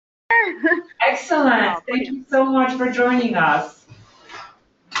Excellent. Thank you so much for joining us.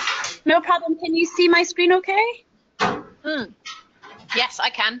 No problem. Can you see my screen okay? Yes, I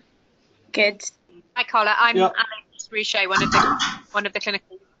can. Good. Hi, Carla. I'm Alex Ruchet, one of the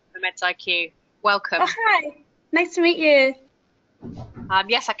clinical for Meds IQ. Welcome. Oh, hi. Nice to meet you.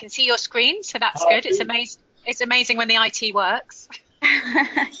 Yes, I can see your screen, so that's good. It's amazing. It's amazing when the IT works.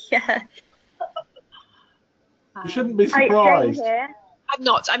 Yeah. You shouldn't be surprised. I'm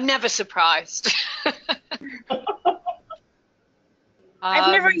not. I'm never surprised.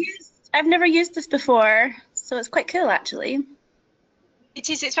 I've never used this before, so it's quite cool actually. It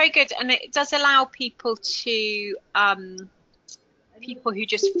is. It's very good, and it does allow people to people who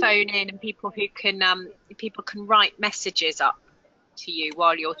just phone in and people who can write messages up to you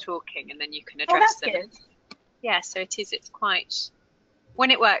while you're talking, and then you can address them. Good. Yeah, so it is. It's quite.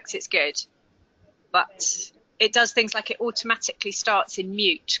 When it works, it's good, but it does things like it automatically starts in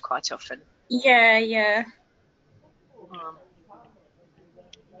mute quite often. Yeah.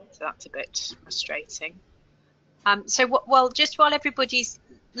 So that's a bit frustrating. Just while everybody's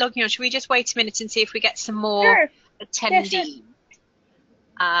logging on, should we just wait a minute and see if we get some more attendees? Yeah, sure.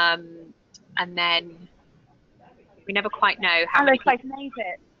 And then we never quite know how many people... I made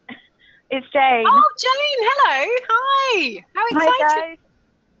it. It's Jane. Oh, Jane, hello. Hi. How exciting. Hi, guys.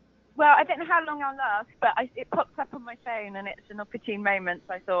 Well, I don't know how long I'll last, but it popped up on my phone and it's an opportune moment,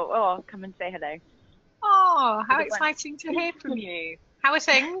 so I thought, oh, I'll come and say hello. Oh, how exciting to hear from you. How are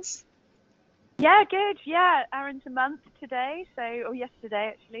things? Yeah, good. Yeah, Aaron's a month today, or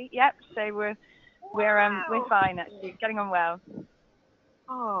yesterday actually. Yep. So we're fine actually, getting on well.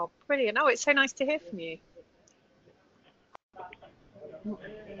 Oh, brilliant! Oh, it's so nice to hear from you.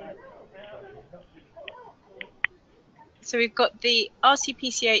 So we've got the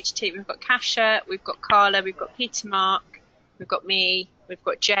RCPCH team. We've got Kasha, we've got Carla, we've got Peter Mark, we've got me, we've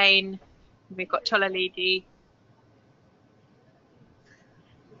got Jane, we've got Tolalidi.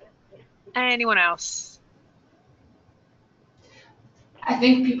 Anyone else? I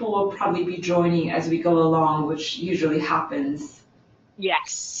think people will probably be joining as we go along, which usually happens.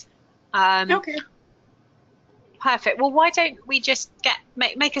 Yes. Okay. Perfect. Well, why don't we just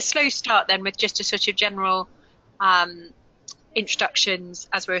make a slow start then with just a sort of general introductions,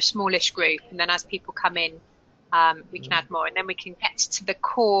 as we're a smallish group, and then as people come in, we can add more, and then we can get to the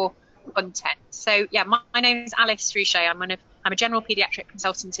core content. So yeah, my name is Alice Ruchet. I'm a general paediatric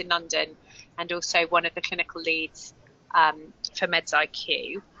consultant in London, and also one of the clinical leads for Meds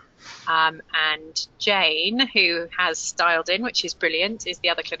IQ. And Jane, who has dialed in, which is brilliant, is the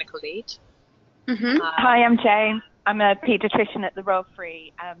other clinical lead. Hi, I'm Jane. I'm a paediatrician at the Royal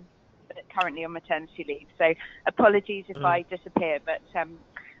Free, but currently on maternity leave. So apologies if I disappear, but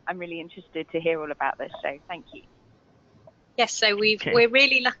I'm really interested to hear all about this. So thank you. Yes, so we're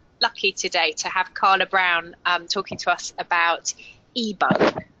really lucky today to have Carla Brown talking to us about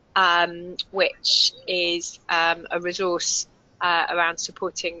eBug, which is a resource around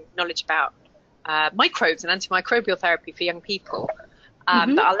supporting knowledge about microbes and antimicrobial therapy for young people.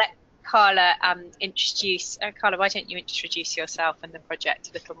 But I'll let Carla introduce. Carla, why don't you introduce yourself and the project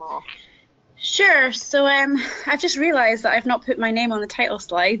a little more? Sure. So I've just realised that I've not put my name on the title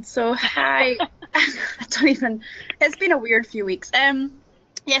slide. So hi. I don't even. It's been a weird few weeks. Yeah.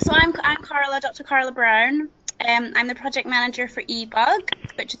 So I'm Carla, Dr. Carla Brown. I'm the project manager for eBug,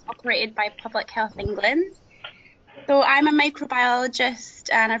 which is operated by Public Health England. So I'm a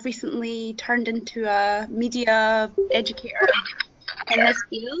microbiologist, and I've recently turned into a media educator in this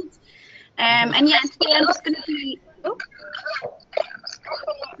field. And yeah, today I'm just going to be.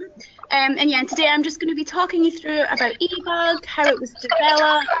 Today I'm just going to be talking you through about eBug, how it was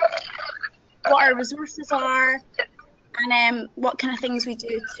developed, what our resources are, and what kind of things we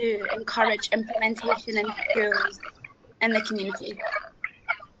do to encourage implementation in schools and the community.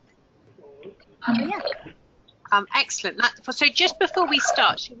 Excellent. So just before we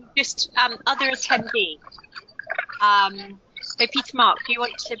start, just other attendees. So Peter Mark, do you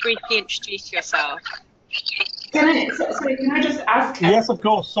want to briefly introduce yourself? Can I just ask? Yes, of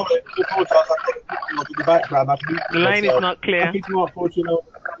course. Sorry, I apologize. I think in the background. The line is not clear. Peter Mark,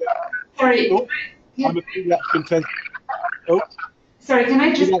 Sorry. I'm a paediatric intensivist. Sorry, can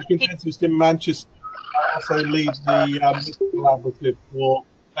I just? Paediatric intensivist in Manchester. I also lead the collaborative for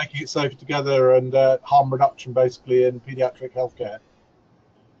making it safer together and harm reduction, basically, in paediatric healthcare.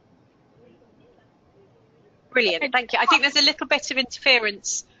 Brilliant, thank you. I think there's a little bit of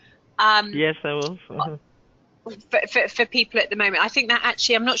interference. Yes, there was. For people at the moment. I think that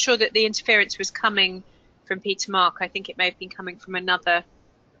actually, I'm not sure that the interference was coming from Peter Mark. I think it may have been coming from another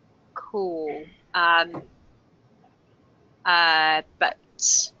call. But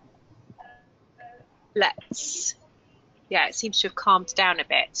it seems to have calmed down a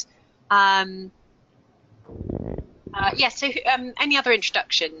bit. Any other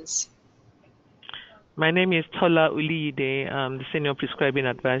introductions? My name is Tola Ulide. I'm the Senior Prescribing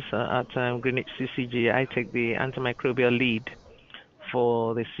Advisor at Greenwich CCG. I take the antimicrobial lead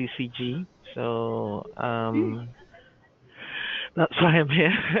for the CCG. So that's why I'm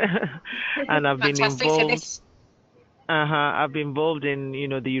here. And I've been involved. I've been involved in,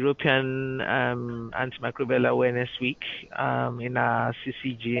 the European Antimicrobial Awareness Week in our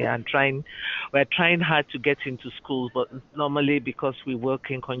CCG, and we're trying hard to get into schools, but normally because we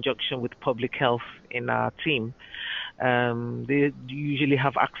work in conjunction with public health in our team, they usually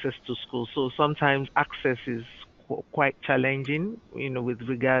have access to schools. So sometimes access is quite challenging, with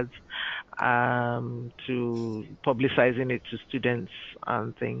regards to publicizing it to students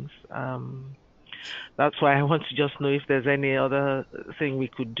and things. That's why I want to just know if there's any other thing we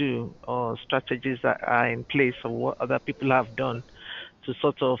could do, or strategies that are in place, or what other people have done to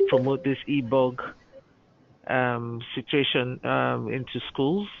sort of promote this e-bug situation into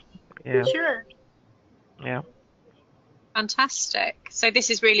schools. Yeah. Sure. Yeah. Fantastic. So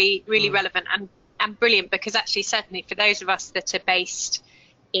this is really, really relevant and brilliant, because actually, certainly for those of us that are based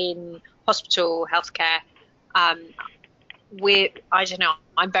in hospital healthcare, I'm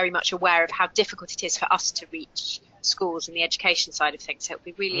very much aware of how difficult it is for us to reach schools and the education side of things. So it'll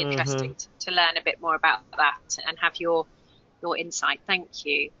be really interesting to learn a bit more about that and have your insight. Thank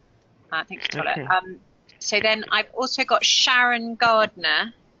you. Thank you, Tola. Okay. So then I've also got Sharon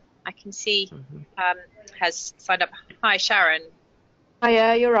Gardner. I can see has signed up. Hi, Sharon.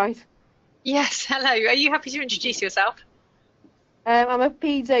 Hiya, you're right. Yes, hello. Are you happy to introduce yourself? I'm a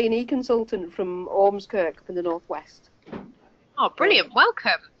PA&E consultant from Ormskirk up in the northwest. Oh, brilliant!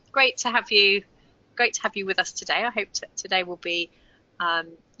 Welcome. Great to have you. Great to have you with us today. I hope today will be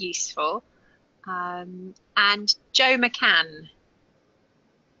useful. And Joe McCann,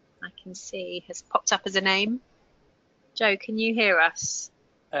 I can see, has popped up as a name. Joe, can you hear us?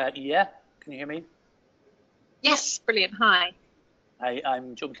 Yeah. Can you hear me? Yes. Brilliant. Hi. Hi,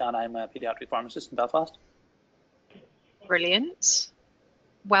 I'm Joe McCann. I'm a paediatric pharmacist in Belfast. Brilliant.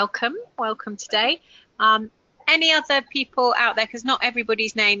 Welcome today. Any other people out there, because not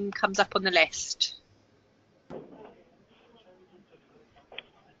everybody's name comes up on the list?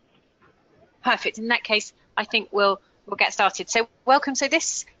 Perfect. In that case, I think we'll get started. So welcome. So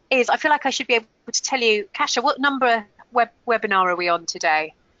this is, I feel like I should be able to tell you, Kasia, what number webinar are we on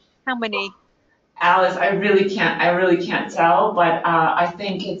today? How many? Alice, I really can't tell, but I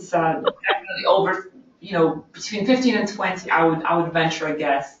think it's definitely over, between 15 and 20. I would venture a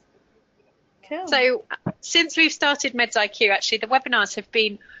guess. Cool. So since we've started Meds IQ, actually, the webinars have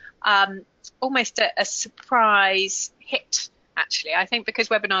been almost a surprise hit, actually. I think because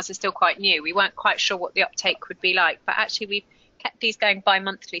webinars are still quite new, we weren't quite sure what the uptake would be like. But actually, we've kept these going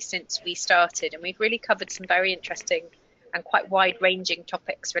bi-monthly since we started, and we've really covered some very interesting and quite wide-ranging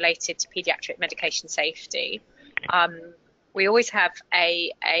topics related to paediatric medication safety. We always have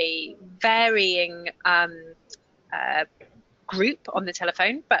a varying group on the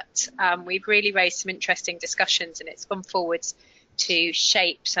telephone, but we've really raised some interesting discussions, and it's gone forwards to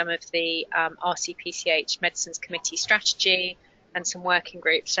shape some of the RCPCH Medicines Committee strategy and some working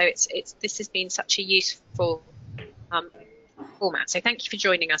groups. So this has been such a useful format. So thank you for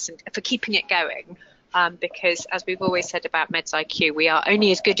joining us and for keeping it going, because as we've always said about Meds IQ, we are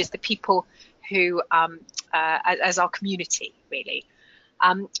only as good as the people who, as our community, really.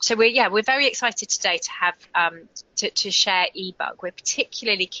 So we're very excited today to have to share eBug. We're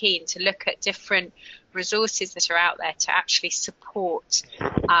particularly keen to look at different resources that are out there to actually support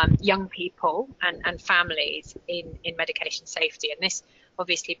young people and families in medication safety. And this,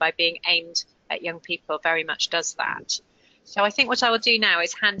 obviously, by being aimed at young people, very much does that. So I think what I will do now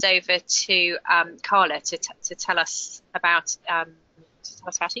is hand over to Carla to tell us about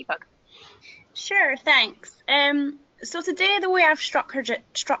eBug. Sure, thanks. So today the way I've structured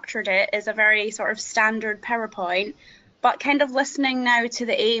it is a very sort of standard PowerPoint, but kind of listening now to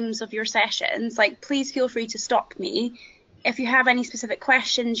the aims of your sessions, like please feel free to stop me if you have any specific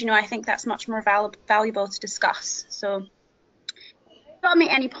questions. I think that's much more valuable to discuss. So stop me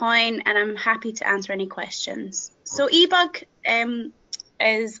at any point and I'm happy to answer any questions. So eBug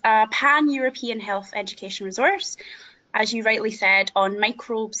is a pan-European health education resource, as you rightly said, on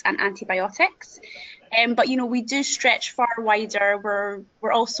microbes and antibiotics. But we do stretch far wider.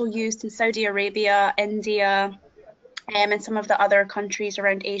 We're also used in Saudi Arabia, India, and some of the other countries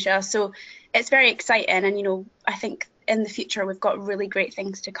around Asia. So it's very exciting, and I think in the future we've got really great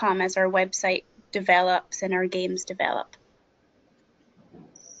things to come as our website develops and our games develop.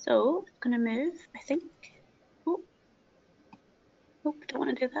 So So I'm going to move, I think. Oh, don't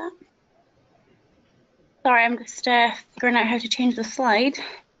want to do that. Sorry, I'm just figuring out how to change the slide.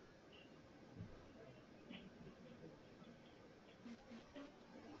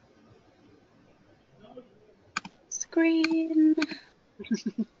 Screen.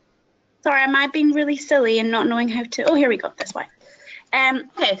 Sorry, am I being really silly and not knowing how to? Oh, here we go, this way.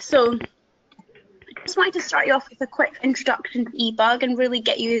 Okay, so I just wanted to start you off with a quick introduction to eBug and really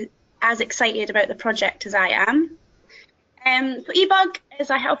get you as excited about the project as I am. So eBug is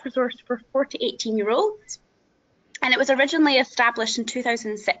a health resource for 4 to 18-year-olds, and it was originally established in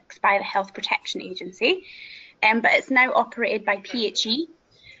 2006 by the Health Protection Agency, but it's now operated by PHE.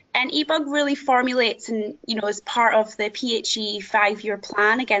 And eBug really formulates and, is part of the PHE 5-year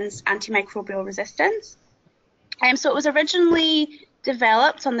plan against antimicrobial resistance. So it was originally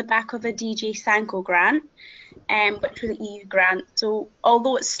developed on the back of a DJ Sanko grant, which was an EU grant. So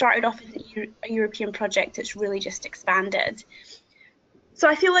although it started off as a European project, it's really just expanded. So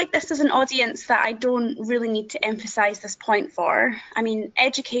I feel like this is an audience that I don't really need to emphasize this point for. I mean,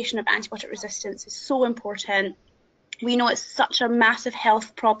 education of antibiotic resistance is so important. We know it's such a massive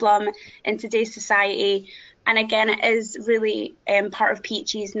health problem in today's society. And again, it is really part of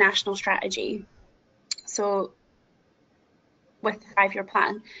PHE's national strategy. So with the 5-year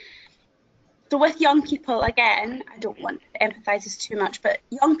plan. So with young people, again, I don't want to emphasize this too much, but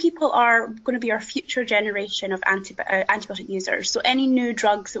young people are going to be our future generation of antibiotic users. So any new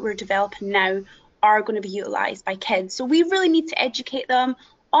drugs that we're developing now are going to be utilized by kids. So we really need to educate them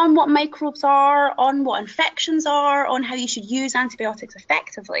on what microbes are, on what infections are, on how you should use antibiotics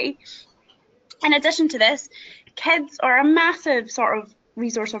effectively. In addition to this, kids are a massive sort of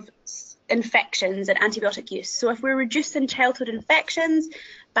resource of infections and antibiotic use. So if we're reducing childhood infections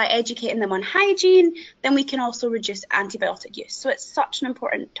by educating them on hygiene, then we can also reduce antibiotic use. So it's such an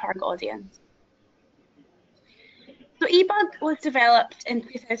important target audience. So eBug was developed in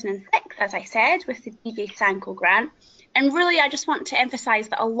 2006, as I said, with the DJ Sanko grant. And really, I just want to emphasize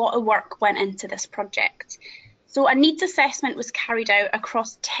that a lot of work went into this project. So a needs assessment was carried out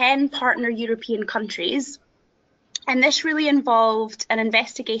across 10 partner European countries. And this really involved an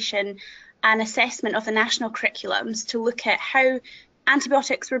investigation and assessment of the national curriculums to look at how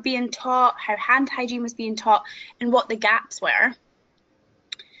antibiotics were being taught, how hand hygiene was being taught, and what the gaps were.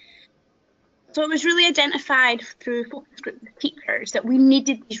 So it was really identified through focus group with teachers that we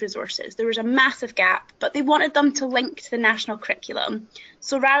needed these resources. There was a massive gap, but they wanted them to link to the national curriculum.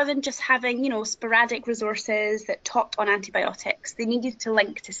 So rather than just having, sporadic resources that taught on antibiotics, they needed to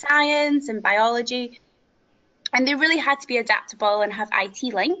link to science and biology. And they really had to be adaptable and have IT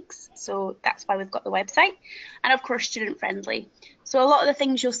links. So that's why we've got the website. And of course, student friendly. So a lot of the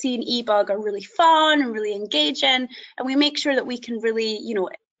things you'll see in eBug are really fun and really engaging. And we make sure that we can really,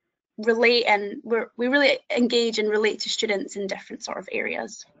 relate, and we really engage and relate to students in different sort of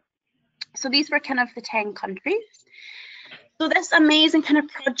areas. So these were kind of the 10 countries. So this amazing kind of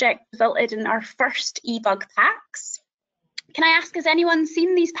project resulted in our first eBug packs. Can I ask, has anyone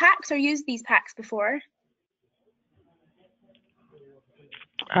seen these packs or used these packs before?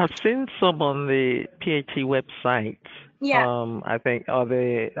 I've seen some on the PHE website. Yeah. I think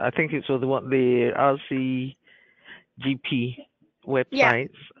it was the RCGP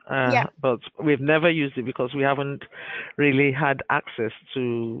websites. Yeah. But we've never used it because we haven't really had access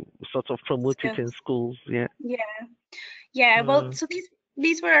to sort of promote it in schools yet. Yeah. Well, so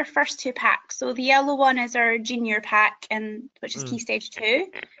these were our first 2 packs. So the yellow one is our junior pack, which is Key Stage 2,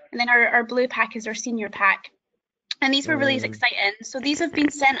 and then our blue pack is our senior pack. And these were really exciting. So these have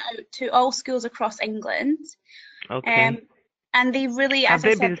been sent out to all schools across England. Okay. And they really, have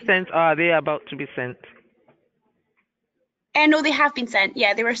they been sent, or are they about to be sent? No, they have been sent.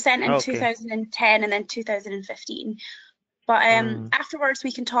 Yeah, they were sent in 2010 and then 2015. But afterwards,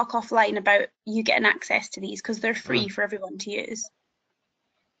 we can talk offline about you getting access to these because they're free for everyone to use.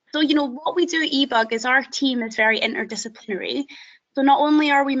 So, what we do at eBug is our team is very interdisciplinary. So not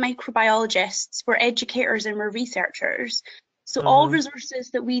only are we microbiologists, we're educators and we're researchers. So all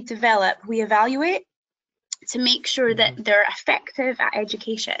resources that we develop, we evaluate to make sure that they're effective at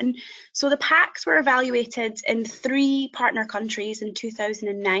education. So the packs were evaluated in 3 partner countries in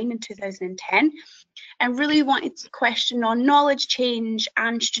 2009 and 2010, and really wanted to question on knowledge change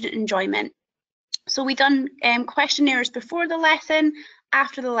and student enjoyment. So we done questionnaires before the lesson,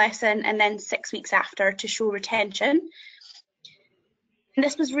 after the lesson, and then 6 weeks after to show retention. And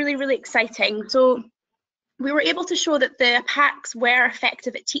this was really, really exciting. So we were able to show that the packs were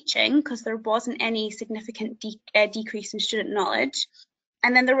effective at teaching because there wasn't any significant decrease in student knowledge.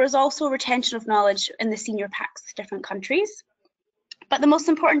 And then there was also retention of knowledge in the senior packs of different countries. But the most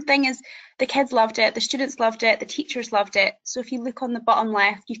important thing is the kids loved it, the students loved it, the teachers loved it. So if you look on the bottom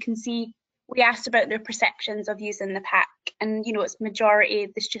left, you can see we asked about their perceptions of using the pack, and it's majority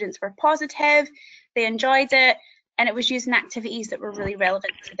the students were positive, they enjoyed it, and it was used in activities that were really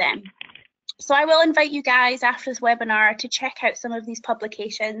relevant to them. So I will invite you guys after this webinar to check out some of these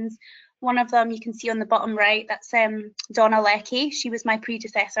publications. One of them you can see on the bottom right, that's Donna Leckie. She was my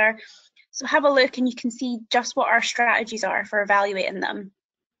predecessor. So have a look and you can see just what our strategies are for evaluating them.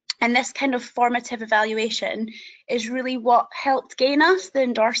 And this kind of formative evaluation is really what helped gain us the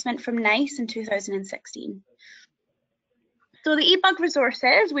endorsement from NICE in 2016. So the eBug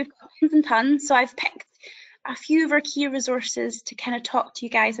resources, we've got tons and tons. So I've picked a few of our key resources to kind of talk to you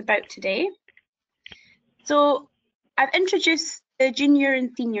guys about today. So I've introduced the junior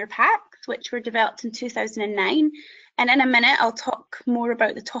and senior packs, which were developed in 2009. And in a minute, I'll talk more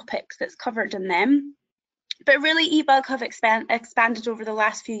about the topics that's covered in them. But really, eBug have expanded over the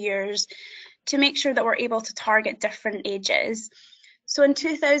last few years to make sure that we're able to target different ages. So in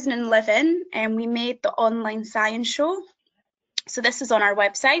 2011, we made the online science show. So this is on our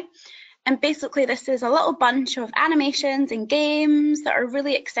website. And basically, this is a little bunch of animations and games that are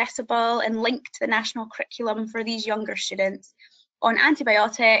really accessible and linked to the national curriculum for these younger students on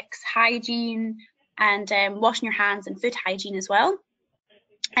antibiotics, hygiene, and washing your hands and food hygiene as well.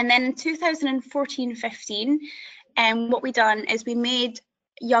 And then in 2014-15, what we done is we made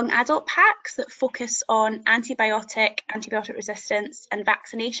young adult packs that focus on antibiotic resistance and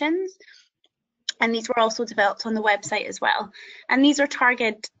vaccinations. And these were also developed on the website as well. And these are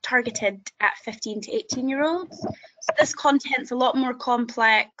targeted at 15 to 18-year-olds. So this content's a lot more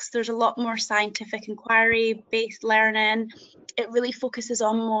complex. There's a lot more scientific inquiry-based learning. It really focuses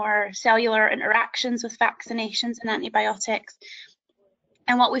on more cellular interactions with vaccinations and antibiotics.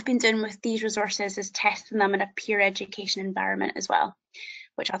 And what we've been doing with these resources is testing them in a peer education environment as well,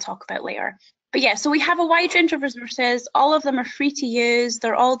 which I'll talk about later. But yeah, so we have a wide range of resources. All of them are free to use.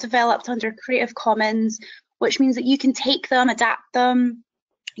 They're all developed under Creative Commons, which means that you can take them, adapt them,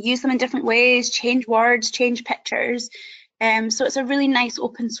 use them in different ways, change words, change pictures. So it's a really nice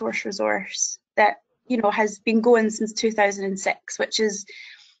open source resource that has been going since 2006, which is,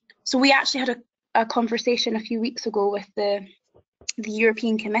 so we actually had a conversation a few weeks ago with the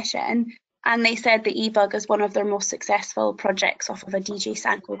European Commission, and they said the eBug is one of their most successful projects off of a DJ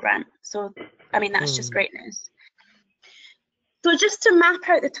Sanko grant. So, I mean, that's just great news. So just to map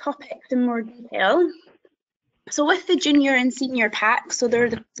out the topics in more detail, so with the junior and senior packs, so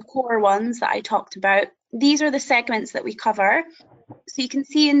they're the core ones that I talked about, these are the segments that we cover. So you can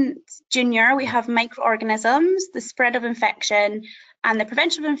see in junior, we have microorganisms, the spread of infection, and the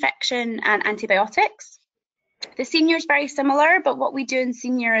prevention of infection and antibiotics. The senior is very similar, but what we do in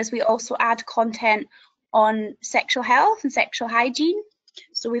senior is we also add content on sexual health and sexual hygiene.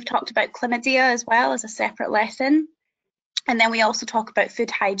 So we've talked about chlamydia as well as a separate lesson. And then we also talk about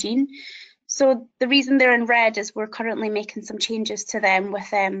food hygiene. So the reason they're in red is we're currently making some changes to them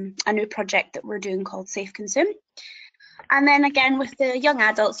with a new project that we're doing called Safe Consume. And then again, with the young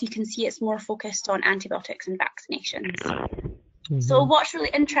adults, you can see it's more focused on antibiotics and vaccinations. So what's really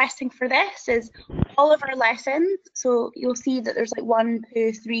interesting for this is all of our lessons, so you'll see that there's like 1,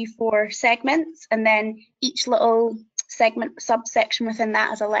 2, 3, 4 segments, and then each little segment, subsection within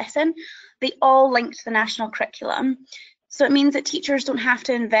that is a lesson. They all link to the national curriculum. So it means that teachers don't have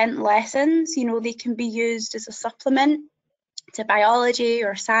to invent lessons, they can be used as a supplement to biology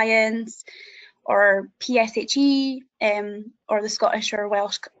or science or PSHE or the Scottish or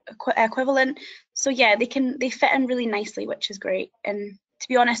Welsh equivalent. So yeah, they fit in really nicely, which is great. And to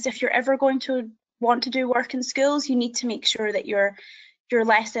be honest, if you're ever going to want to do work in schools, you need to make sure that your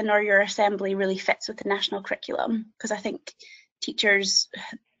lesson or your assembly really fits with the national curriculum, because I think teachers,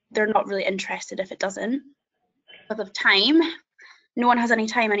 they're not really interested if it doesn't, because of time. No one has any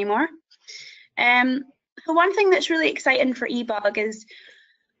time anymore. So one thing that's really exciting for eBug is,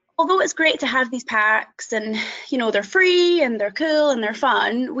 although it's great to have these packs and they're free and they're cool and they're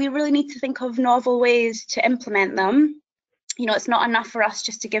fun, we really need to think of novel ways to implement them. It's not enough for us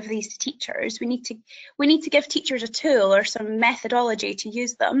just to give these to teachers. We need to give teachers a tool or some methodology to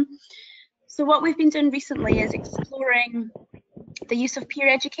use them. So what we've been doing recently is exploring the use of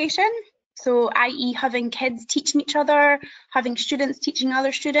peer education. So i.e. having kids teaching each other, having students teaching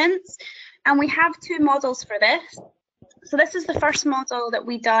other students. And we have 2 models for this. So this is the first model that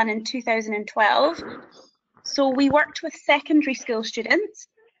we done in 2012. So we worked with secondary school students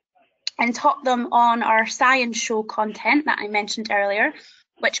and taught them on our science show content that I mentioned earlier,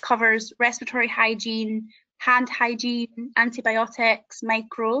 which covers respiratory hygiene, hand hygiene, antibiotics,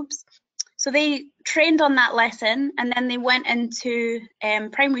 microbes. So they trained on that lesson, and then they went into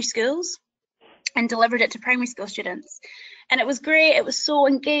primary schools and delivered it to primary school students. And it was great. It was so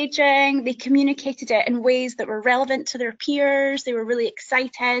engaging. They communicated it in ways that were relevant to their peers. They were really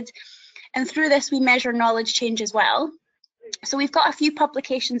excited. And through this, we measure knowledge change as well. So we've got a few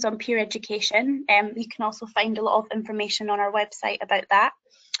publications on peer education. You can also find a lot of information on our website about that.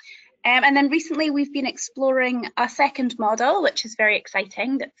 And then recently we've been exploring a second model, which is very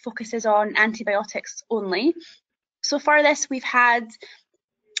exciting, that focuses on antibiotics only. So for this, we've had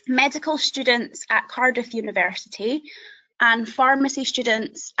medical students at Cardiff University and pharmacy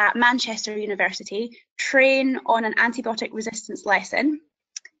students at Manchester University train on an antibiotic resistance lesson.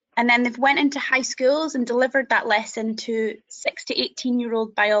 And then they've went into high schools and delivered that lesson to 6 to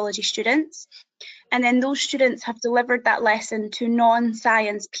 18-year-old biology students. And then those students have delivered that lesson to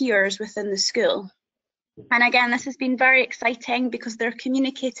non-science peers within the school. And again, this has been very exciting because they're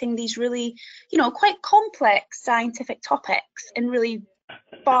communicating these really, quite complex scientific topics in really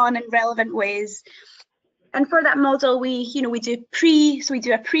fun and relevant ways. And for that model, we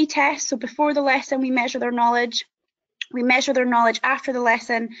do a pre-test. So before the lesson, we measure their knowledge. We measure their knowledge after the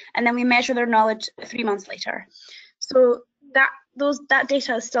lesson, and then we measure their knowledge 3 months later. So that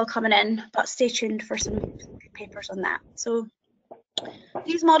data is still coming in, but stay tuned for some papers on that. So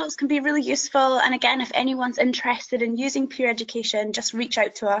these models can be really useful, and again, if anyone's interested in using peer education, just reach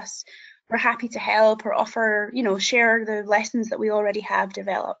out to us. We're happy to help or offer, share the lessons that we already have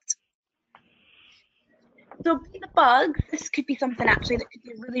developed. So Beat the Bugs, this could be something actually that could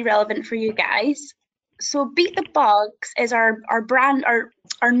be really relevant for you guys. So Beat the Bugs is our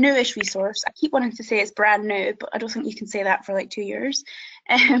newish resource. I keep wanting to say it's brand new, but I don't think you can say that for like 2 years.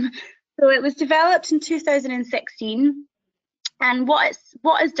 So it was developed in 2016. And what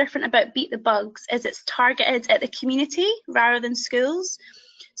is different about Beat the Bugs is it's targeted at the community rather than schools.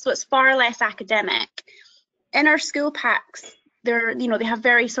 So it's far less academic. In our school packs, they have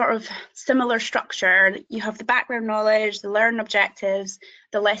very sort of similar structure. You have the background knowledge, the learning objectives,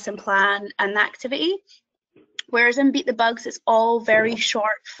 the lesson plan, and the activity. Whereas in Beat the Bugs, it's all very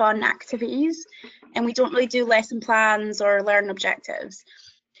short, fun activities, and we don't really do lesson plans or learning objectives.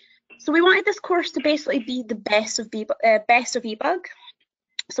 So we wanted this course to basically be the best of eBug.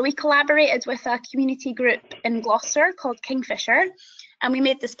 So we collaborated with a community group in Gloucester called Kingfisher, and we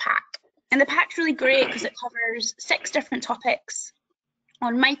made this pack. And the pack's really great because it covers 6 different topics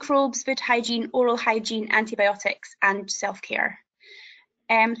on microbes, food hygiene, oral hygiene, antibiotics, and self-care.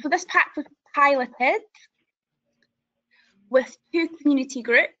 So this pack was piloted with 2 community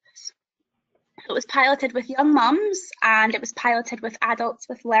groups. It was piloted with young mums and it was piloted with adults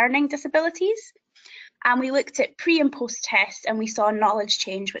with learning disabilities. And we looked at pre and post tests and we saw knowledge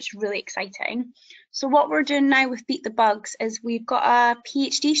change, which is really exciting. So what we're doing now with Beat the Bugs is we've got a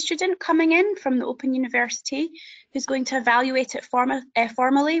PhD student coming in from the Open University who's going to evaluate it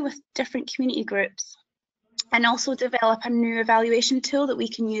formally with different community groups and also develop a new evaluation tool that we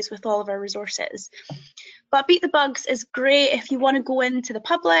can use with all of our resources. But Beat the Bugs is great if you want to go into the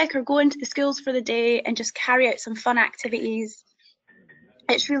public or go into the schools for the day and just carry out some fun activities.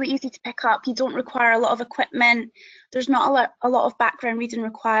 It's really easy to pick up. You don't require a lot of equipment. There's not a lot of background reading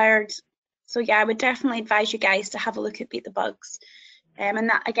required. So yeah, I would definitely advise you guys to have a look at Beat the Bugs. And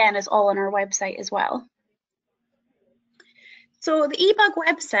that again is all on our website as well. So the eBug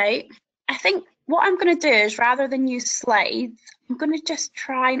website, I think what I'm going to do is rather than use slides, I'm going to just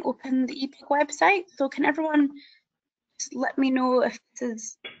try and open the eBug website. So can everyone just let me know if this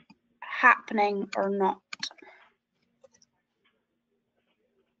is happening or not?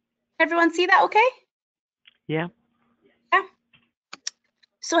 Everyone see that okay? Yeah. Yeah.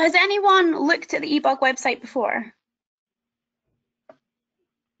 So has anyone looked at the eBug website before?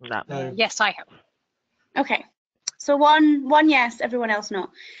 No. Yes, I have. Okay. So one yes, everyone else no.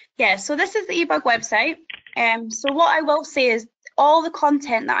 Yeah, so this is the eBug website. So what I will say is all the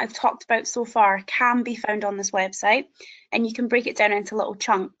content that I've talked about so far can be found on this website, and you can break it down into little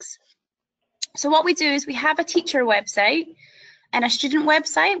chunks. So what we do is we have a teacher website and a student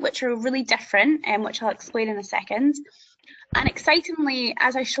website, which are really different, which I'll explain in a second. And excitingly,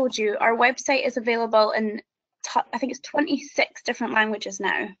 as I showed you, our website is available in, I think it's 26 different languages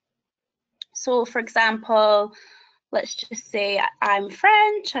now. So for example, let's just say I'm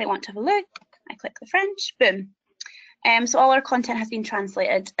French, I want to have a look, I click the French, boom. So all our content has been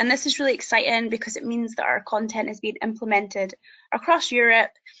translated, and this is really exciting because it means that our content is being implemented across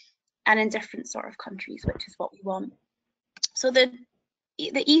Europe and in different sort of countries, which is what we want. So I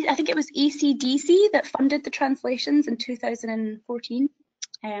think it was ECDC that funded the translations in 2014.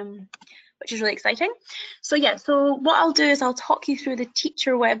 which is really exciting. So yeah, so what I'll do is I'll talk you through the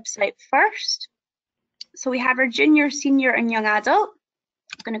teacher website first. So we have our junior, senior and young adult.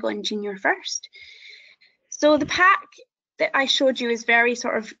 I'm going to go in junior first. So the pack that I showed you is very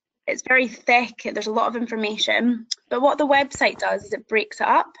it's very thick. There's a lot of information, but what the website does is it breaks it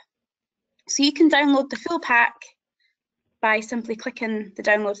up. So you can download the full pack by simply clicking the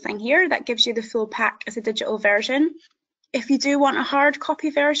download thing here. That gives you the full pack as a digital version. If you do want a hard copy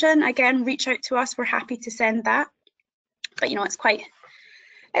version, again, reach out to us. We're happy to send that. But you know, it's quite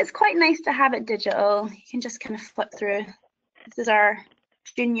nice to have it digital. You can just kind of flip through. This is our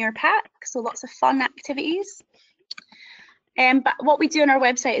junior pack, so lots of fun activities. But what we do on our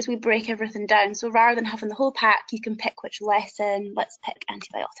website is we break everything down. So rather than having the whole pack, you can pick which lesson. Let's pick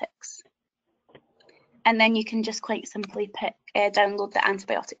antibiotics. And then you can just quite simply pick, download the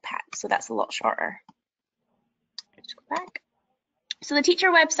antibiotic pack. So that's a lot shorter. Just go back. So the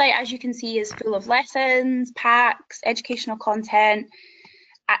teacher website, as you can see, is full of lessons, packs, educational content,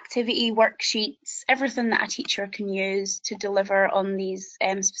 activity worksheets, everything that a teacher can use to deliver on these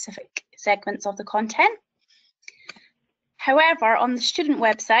specific segments of the content. However, on the student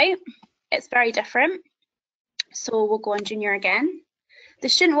website, it's very different. So we'll go on junior again. The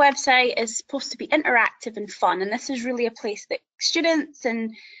student website is supposed to be interactive and fun, and this is really a place that students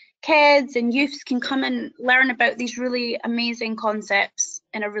and kids and youths can come and learn about these really amazing concepts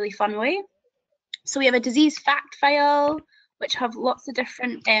in a really fun way. So we have a disease fact file, which have lots of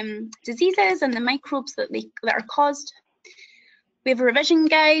different diseases and the microbes that are caused. We have a revision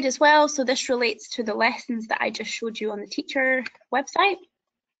guide as well, so this relates to the lessons that I just showed you on the teacher website.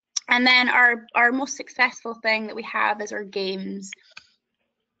 And then our most successful thing that we have is our games.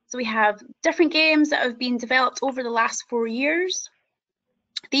 So we have different games that have been developed over the last 4 years.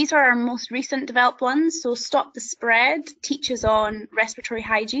 These are our most recent developed ones. So Stop the Spread teaches on respiratory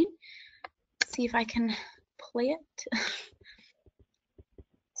hygiene. Let's see if I can play it.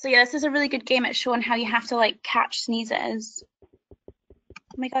 So yeah, this is a really good game at showing how you have to like catch sneezes.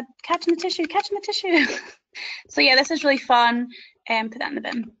 Oh my God, catching the tissue, catching the tissue. So yeah, this is really fun. Put that in the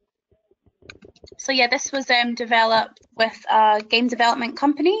bin. So yeah, this was developed with a game development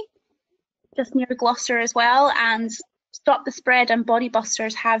company just near Gloucester as well, and Stop the Spread and Body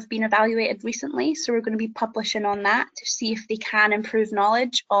Busters have been evaluated recently, so we're going to be publishing on that to see if they can improve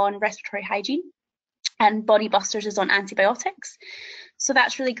knowledge on respiratory hygiene, and Body Busters is on antibiotics, so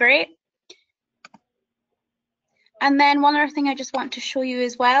that's really great. And then one other thing I just want to show you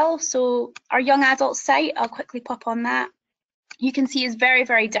as well, so our young adult site, I'll quickly pop on that, you can see is very,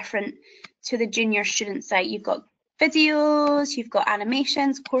 very different to the junior student site. You've got videos, you've got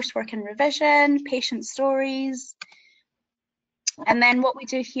animations, coursework and revision, patient stories. And then what we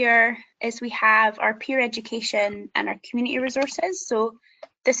do here is we have our peer education and our community resources. So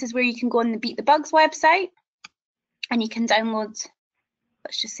this is where you can go on the Beat the Bugs website and you can download,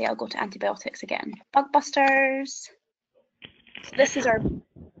 let's just say I'll go to antibiotics again, Bug Busters. So this is our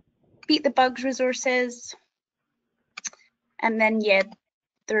Beat the Bugs resources. And then, yeah,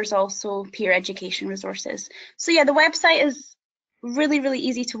 there's also peer education resources. So yeah, the website is really, really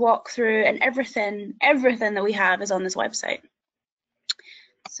easy to walk through, and everything that we have is on this website.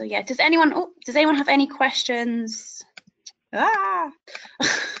 So yeah, does anyone have any questions? Does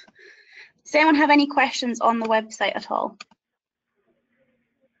anyone have any questions on the website at all?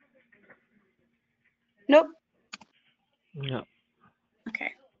 Nope. No.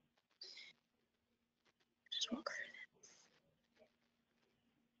 Okay. Just walk through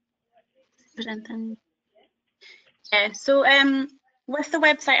this. Yeah, so with the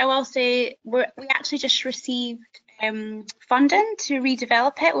website, I will say we actually just received funding to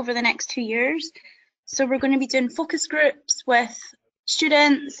redevelop it over the next 2 years. So we're going to be doing focus groups with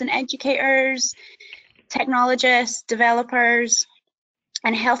students and educators, technologists, developers,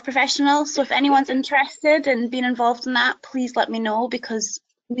 and health professionals. So if anyone's interested in being involved in that, please let me know, because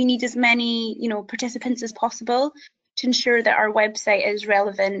we need as many, participants as possible to ensure that our website is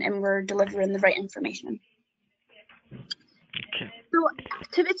relevant and we're delivering the right information. Okay. So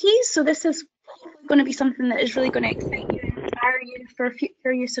activities, so this is going to be something that is really going to excite you and inspire you for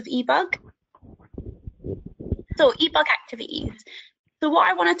future use of eBug. So eBug activities. So what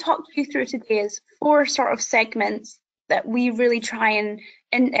I want to talk you through today is 4 sort of segments that we really try and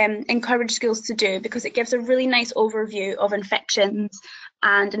encourage schools to do, because it gives a really nice overview of infections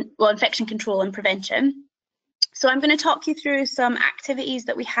and, well, infection control and prevention. So I'm going to talk you through some activities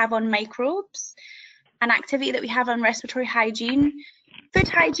that we have on microbes, an activity that we have on respiratory hygiene, food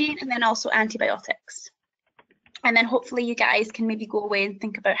hygiene, and then also antibiotics. And then hopefully you guys can maybe go away and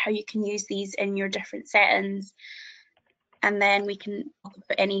think about how you can use these in your different settings. and then we can talk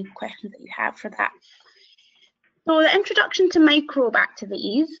about any questions that you have for that. So the introduction to microbe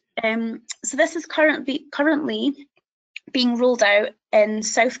activities. So this is currently being rolled out in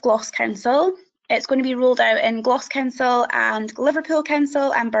South Gloss Council. It's going to be rolled out in Gloss Council and Liverpool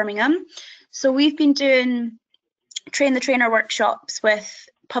Council and Birmingham. So we've been doing train the trainer workshops with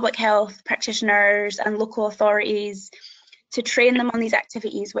public health practitioners and local authorities to train them on these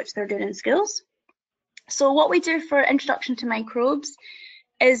activities which they're doing in schools. So what we do for introduction to microbes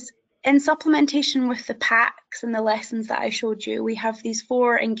is, in supplementation with the packs and the lessons that I showed you, we have these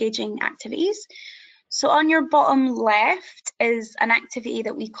 4 engaging activities. So on your bottom left is an activity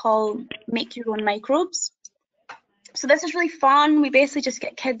that we call Make Your Own Microbes. So this is really fun. We basically just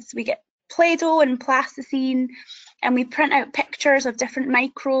get kids, we get Play-Doh and plasticine, and we print out pictures of different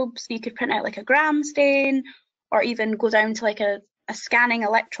microbes. So you could print out like a gram stain, or even go down to like a scanning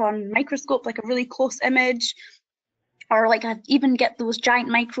electron microscope, like a really close image, or like even get those giant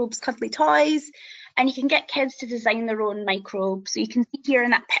microbes cuddly toys, and you can get kids to design their own microbes. So you can see here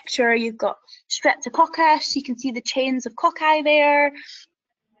in that picture, you've got Streptococcus, you can see the chains of cocci there,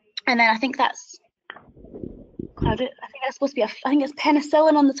 and then I think that's supposed to be, I think it's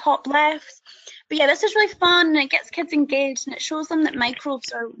penicillin on the top left. But yeah, this is really fun, and it gets kids engaged, and it shows them that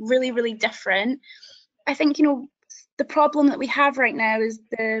microbes are really, really different. I think, you know, the problem that we have right now is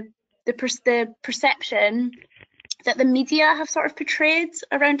the perception that the media have sort of portrayed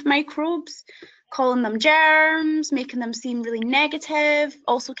around microbes, calling them germs, making them seem really negative,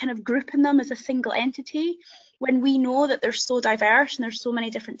 also kind of grouping them as a single entity, when we know that they're so diverse and there's so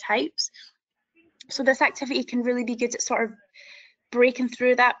many different types. So this activity can really be good at sort of breaking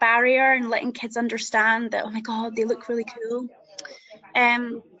through that barrier and letting kids understand that, oh my God, they look really cool.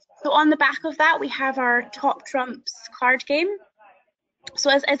 So on the back of that, we have our Top Trumps card game. So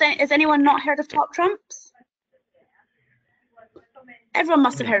has anyone not heard of Top Trumps? Everyone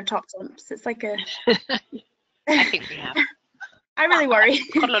must have heard of Top Trumps. It's like a... I think we have. I really worry.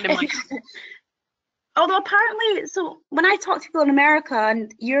 Got a lot in mind. Although apparently, so when I talk to people in America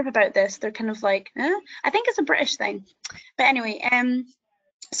and Europe about this, they're kind of like, eh? I think it's a British thing. But anyway,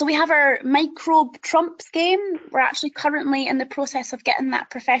 so we have our Microbe Trumps game. We're actually currently in the process of getting that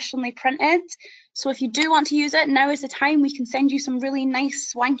professionally printed. So if you do want to use it, now is the time. We can send you some really nice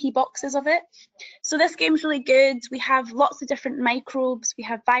swanky boxes of it. So this game's really good. We have lots of different microbes. We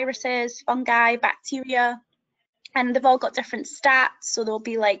have viruses, fungi, bacteria, and they've all got different stats. So there'll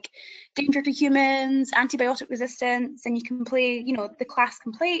be like danger to humans, antibiotic resistance, and you can play, you know, the class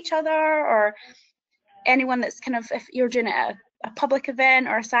can play each other, or anyone that's kind of, if you're doing it at a public event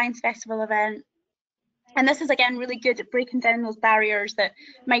or a science festival event. And this is, again, really good at breaking down those barriers that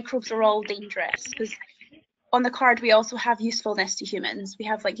microbes are all dangerous, because on the card we also have usefulness to humans. We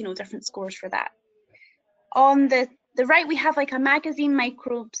have, like, you know, different scores for that. On the right, we have like a magazine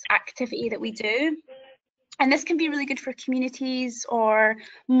microbes activity that we do. And this can be really good for communities or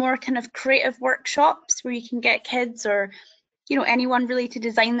more kind of creative workshops where you can get kids or, you know, anyone really to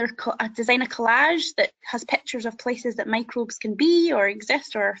design a collage that has pictures of places that microbes can be or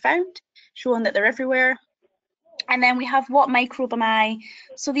exist or are found, showing that they're everywhere. And then we have What Microbe Am I?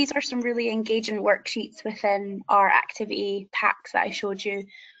 So these are some really engaging worksheets within our activity packs that I showed you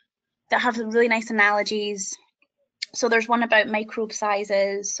that have really nice analogies. So there's one about microbe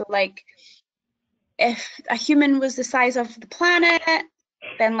sizes. So like, if a human was the size of the planet,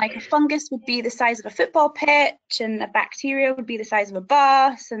 then like a fungus would be the size of a football pitch, and a bacteria would be the size of a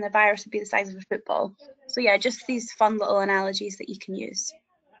bus, and the virus would be the size of a football. So yeah, just these fun little analogies that you can use.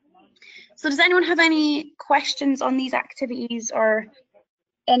 So does anyone have any questions on these activities or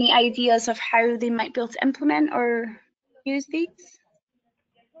any ideas of how they might be able to implement or use these?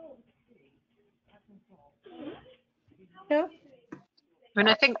 No? And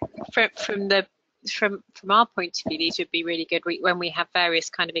I think from our point of view, these would be really good when we have various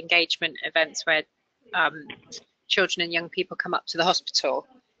kind of engagement events where children and young people come up to the hospital,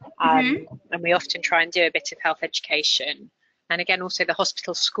 and we often try and do a bit of health education. And again, also the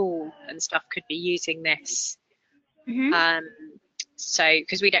hospital school and stuff could be using this. So,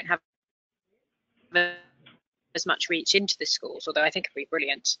 because we don't have as much reach into the schools, although I think it'd be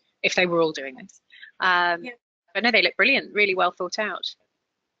brilliant if they were all doing this. But no, they look brilliant, really well thought out.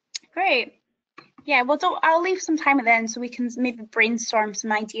 Great. Yeah, well, I'll leave some time at the end so we can maybe brainstorm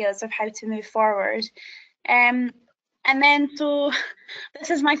some ideas of how to move forward. And then, so this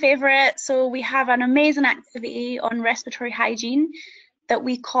is my favorite. So we have an amazing activity on respiratory hygiene that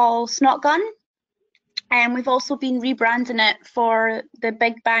we call Snot Gun. And we've also been rebranding it for the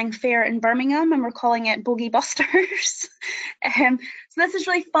Big Bang Fair in Birmingham, and we're calling it Bogey Busters. So this is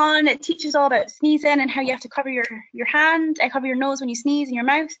really fun. It teaches all about sneezing and how you have to cover your hand, cover your nose when you sneeze and your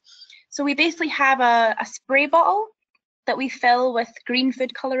mouth. So we basically have a spray bottle that we fill with green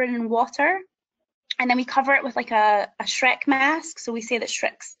food colouring and water, and then we cover it with like a Shrek mask. So we say that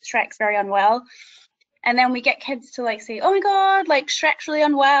Shrek's very unwell. And then we get kids to like say, oh my God, like Shrek's really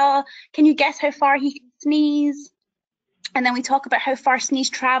unwell. Can you guess how far he can sneeze? And then we talk about how far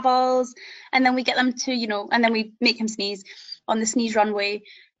sneeze travels. And then we get them to, and then we make him sneeze on the sneeze runway.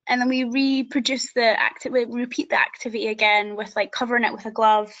 And then we reproduce we repeat the activity again with like covering it with a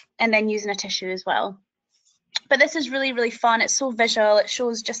glove and then using a tissue as well. But this is really, really fun. It's so visual. It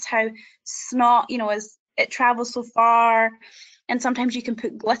shows just how snot, as it travels so far. And sometimes you can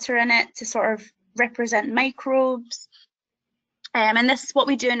put glitter in it to sort of represent microbes. And this is what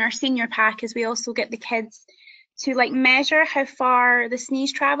we do in our senior pack, is we also get the kids to like measure how far the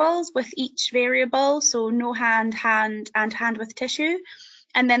sneeze travels with each variable. So no hand, hand, and hand with tissue.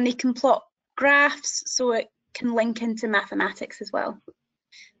 And then they can plot graphs so it can link into mathematics as well.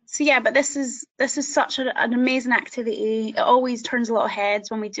 So yeah, but this is such an amazing activity. It always turns a lot of heads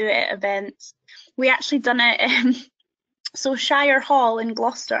when we do it at events. We actually done it, so Shire Hall in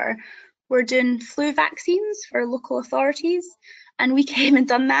Gloucester, we're doing flu vaccines for local authorities, and we came and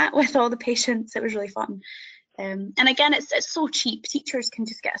done that with all the patients. It was really fun. And again, it's so cheap. Teachers can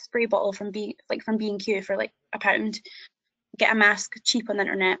just get a spray bottle from B&Q for like £1, get a mask cheap on the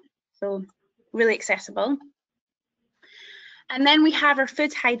internet, so really accessible. And then we have our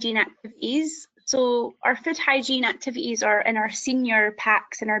food hygiene activities. So our food hygiene activities are in our senior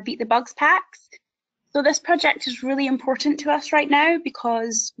packs and our Beat the Bugs packs. So this project is really important to us right now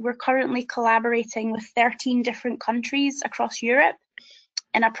because we're currently collaborating with 13 different countries across Europe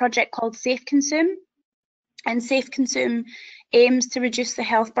in a project called Safe Consume. And Safe Consume aims to reduce the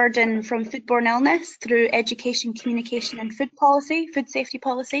health burden from foodborne illness through education, communication, and food safety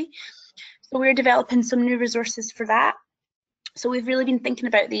policy. So we're developing some new resources for that. So we've really been thinking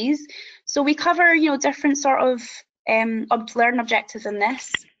about these. So we cover, different sort of learning objectives in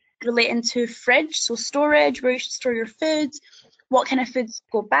this relating to fridge, so storage, where you should store your foods, what kind of foods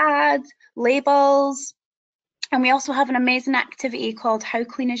go bad, labels. And we also have an amazing activity called How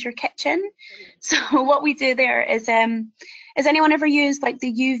Clean Is Your Kitchen? So what we do there is anyone ever used like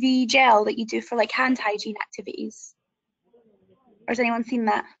the UV gel that you do for like hand hygiene activities? Or has anyone seen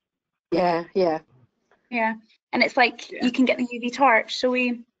that? Yeah. Yeah, and it's like you can get the UV torch. So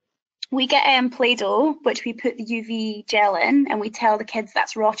we get Play-Doh, which we put the UV gel in, and we tell the kids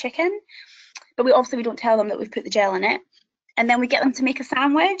that's raw chicken. But we don't tell them that we've put the gel in it. And then we get them to make a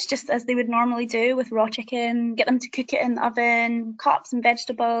sandwich, just as they would normally do with raw chicken, get them to cook it in the oven, cut up some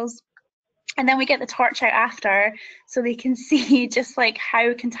vegetables. And then we get the torch out after so they can see just like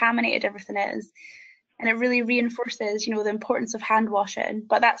how contaminated everything is. And it really reinforces, the importance of hand washing.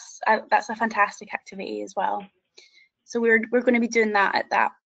 But that's a fantastic activity as well. So we're going to be doing that at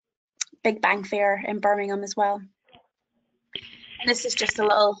that Big Bang Fair in Birmingham as well. And this is just a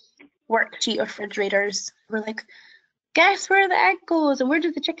little worksheet of refrigerators. We're like, guess where the egg goes and where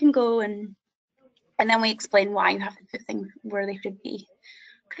does the chicken go, and then we explain why you have to put things where they should be.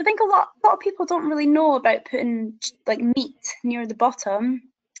 Because I think a lot of people don't really know about putting like meat near the bottom.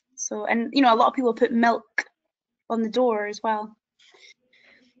 So, and a lot of people put milk on the door as well.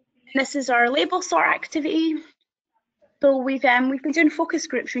 And this is our label sort activity. So we've been doing focus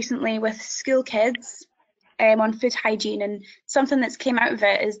groups recently with school kids on food hygiene, and something that's came out of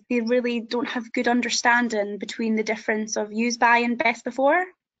it is they really don't have good understanding between the difference of use by and best before,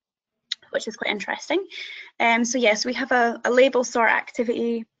 which is quite interesting. So yes, we have a label sort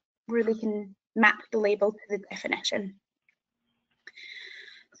activity where they can map the label to the definition.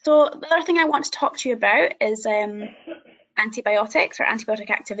 So the other thing I want to talk to you about is antibiotics or antibiotic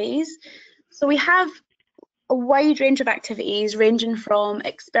activities. So we have a wide range of activities ranging from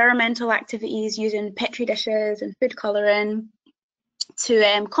experimental activities using petri dishes and food colouring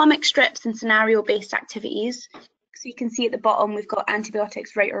to comic strips and scenario-based activities. So you can see at the bottom we've got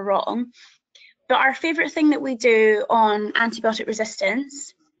antibiotics right or wrong. But our favourite thing that we do on antibiotic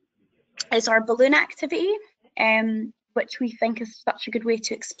resistance is our balloon activity, which we think is such a good way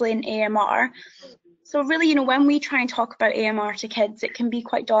to explain AMR. So really, when we try and talk about AMR to kids, it can be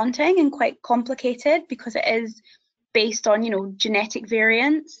quite daunting and quite complicated because it is based on, genetic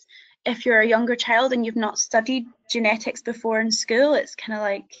variants. If you're a younger child and you've not studied genetics before in school, it's kind of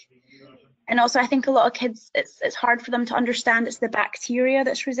like, and also I think a lot of kids, it's hard for them to understand it's the bacteria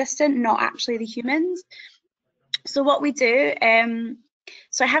that's resistant, not actually the humans. So what we do,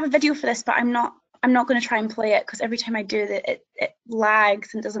 so I have a video for this, but I'm not I'm not going to try and play it because every time I do that, it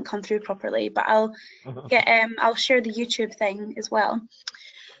lags and doesn't come through properly. But I'll share the YouTube thing as well.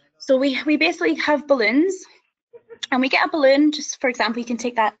 So we basically have balloons, and we get a balloon. Just for example, you can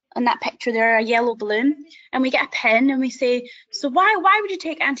take that on that picture there, a yellow balloon, and we get a pen and we say, so why would you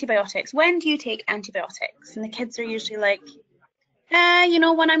take antibiotics? When do you take antibiotics? And the kids are usually like, you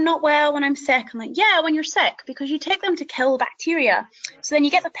know, when I'm not well, when I'm sick. I'm like, yeah, when you're sick, because you take them to kill bacteria. So then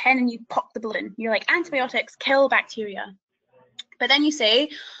you get the pen and you pop the balloon. You're like, antibiotics kill bacteria. But then you say,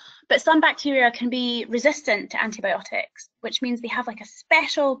 but some bacteria can be resistant to antibiotics, which means they have like a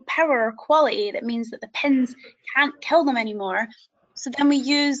special power or quality that means that the pins can't kill them anymore. So then we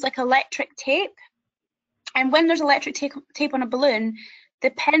use like electric tape. And when there's electric tape on a balloon, the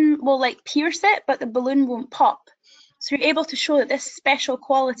pin will like pierce it, but the balloon won't pop. So you're able to show that this special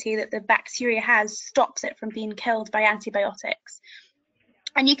quality that the bacteria has stops it from being killed by antibiotics.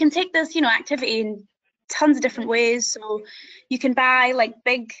 And you can take this, you know, activity in tons of different ways. So you can buy like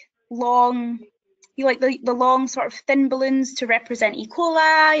big, long, the long sort of thin balloons to represent E.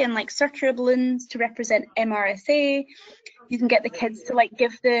 coli, and like circular balloons to represent MRSA. You can get the kids to like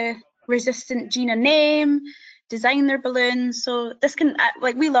give the resistant gene a name, design their balloons. So this can,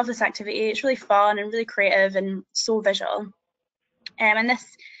 like, we love this activity. It's really fun and really creative and so visual. And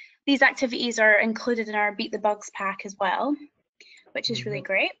these activities are included in our Beat the Bugs pack as well, which is really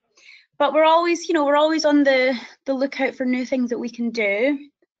great. But we're always, you know, we're always on the lookout for new things that we can do.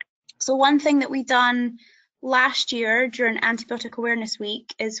 So one thing that we done last year during Antibiotic Awareness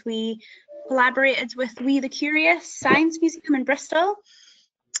Week is we collaborated with We the Curious Science Museum in Bristol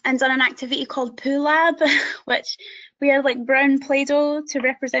and done an activity called Poo Lab, which we had like brown Play-Doh to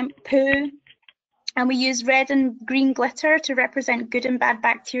represent poo, and we used red and green glitter to represent good and bad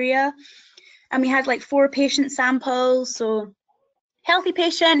bacteria. And we had like 4 patient samples, so healthy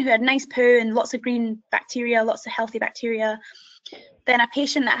patient who had nice poo and lots of green bacteria, lots of healthy bacteria. Then a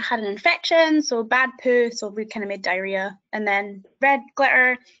patient that had an infection, so bad poo, so we kind of made diarrhea, and then red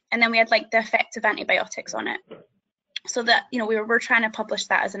glitter, and then we had like the effect of antibiotics on it. So that, you know, we're trying to publish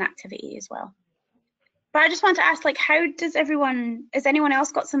that as an activity as well. But I just want to ask, like, has anyone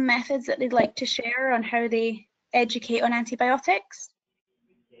else got some methods that they'd like to share on how they educate on antibiotics?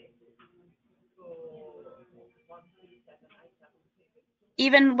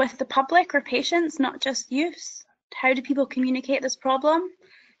 Even with the public or patients, not just use? How do people communicate this problem?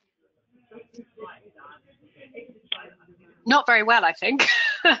 Not very well, I think.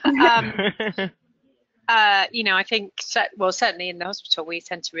 You know, I think, well, certainly in the hospital, we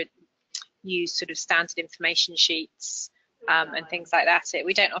tend to use sort of standard information sheets and things like that.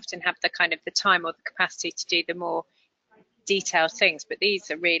 We don't often have the kind of the time or the capacity to do the more detailed things, but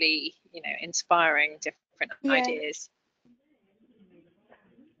these are really, you know, inspiring different ideas.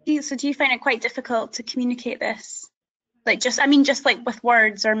 So do you find it quite difficult to communicate this? Like just like with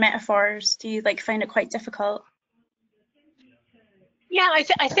words or metaphors, do you like find it quite difficult? Yeah, I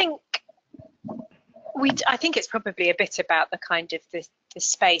think it's probably a bit about the kind of the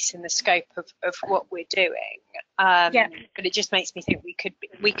space and the scope of what we're doing. But it just makes me think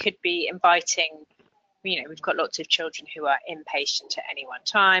we could be inviting, you know, we've got lots of children who are inpatient at any one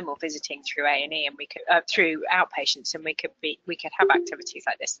time or visiting through A&E, and we could through outpatients, and we could have activities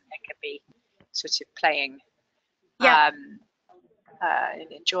like this, and they could be sort of playing and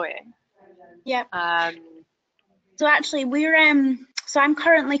enjoying. Yeah. So actually so I'm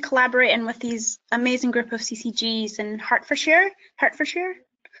currently collaborating with these amazing group of CCGs in Hertfordshire.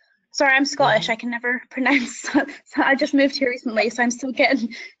 Sorry, I'm Scottish, I can never pronounce, so I just moved here recently, so I'm still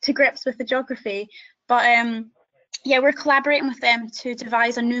getting to grips with the geography. But yeah, we're collaborating with them to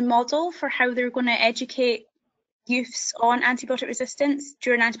devise a new model for how they're going to educate youths on antibiotic resistance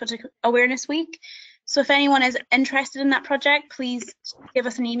during Antibiotic Awareness Week. So if anyone is interested in that project, please give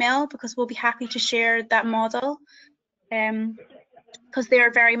us an email, because we'll be happy to share that model. Because they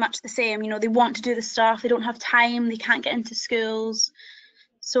are very much the same, you know, they want to do the stuff, they don't have time, they can't get into schools.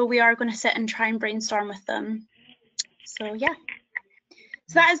 So we are going to sit and try and brainstorm with them. So yeah.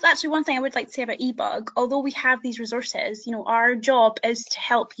 So that is actually one thing I would like to say about eBug. Although we have these resources, you know, our job is to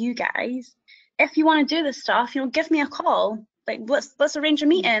help you guys. If you want to do this stuff, you know, give me a call. Like let's arrange a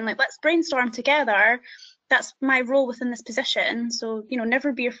meeting, like let's brainstorm together. That's my role within this position. So, you know,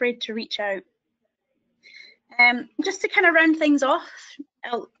 never be afraid to reach out. Just to kind of round things off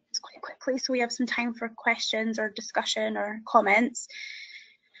quite quickly, so we have some time for questions or discussion or comments.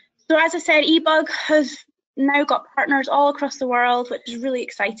 So as I said, eBug has now got partners all across the world, which is really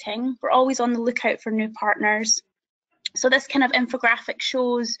exciting. We're always on the lookout for new partners. So this kind of infographic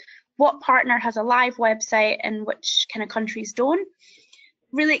shows what partner has a live website and which kind of countries don't.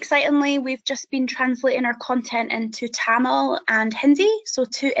 really excitingly, we've just been translating our content into Tamil and Hindi, so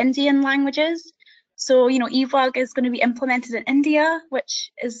 2 Indian languages. So, eBug is going to be implemented in India,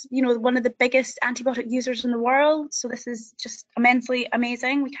 which is, one of the biggest antibiotic users in the world. So this is just immensely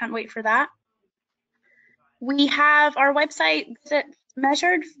amazing. We can't wait for that. We have our website visits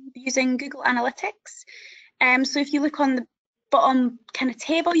measured using Google Analytics. So if you look on the bottom kind of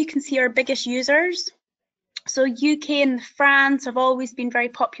table, you can see our biggest users. So UK and France have always been very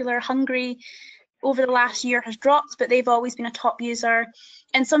popular. Hungary over the last year has dropped, but they've always been a top user.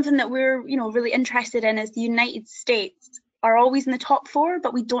 And something that we're really interested in is the United States are always in the top 4,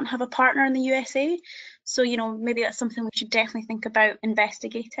 but we don't have a partner in the USA. So maybe that's something we should definitely think about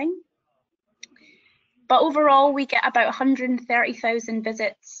investigating. But overall, we get about 130,000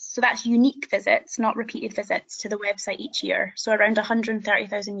 visits. So that's unique visits, not repeated visits to the website each year. So around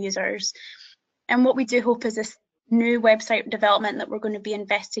 130,000 users. And what we do hope is this new website development that we're going to be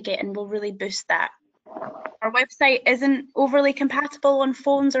investigating will really boost that. Our website isn't overly compatible on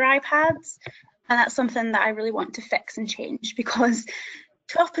phones or iPads, and that's something that I really want to fix and change, because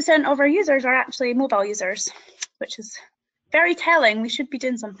 12% of our users are actually mobile users, which is very telling. We should be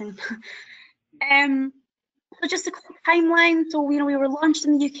doing something. So just a quick timeline. So we were launched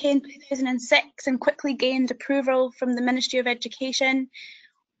in the UK in 2006 and quickly gained approval from the Ministry of Education.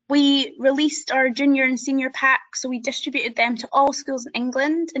 We released our junior and senior pack, so we distributed them to all schools in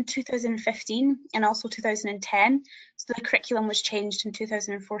England in 2015 and also 2010. So the curriculum was changed in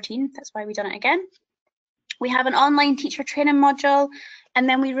 2014. That's why we done it again. We have an online teacher training module, and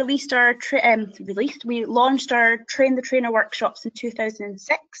then we released our we launched our Train the Trainer workshops in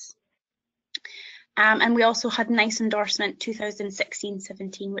 2006. And we also had NICE endorsement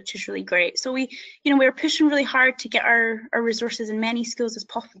 2016-17, which is really great. So we were pushing really hard to get our resources in many schools as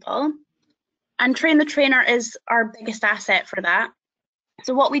possible. And Train the Trainer is our biggest asset for that.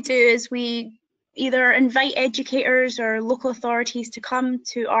 So what we do is we either invite educators or local authorities to come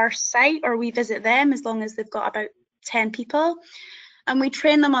to our site, or we visit them as long as they've got about 10 people. And we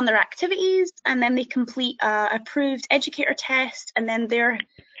train them on their activities, and then they complete a approved educator test, and then they're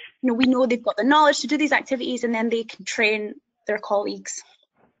we know they've got the knowledge to do these activities, and then they can train their colleagues.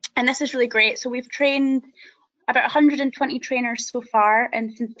 And this is really great. So we've trained about 120 trainers so far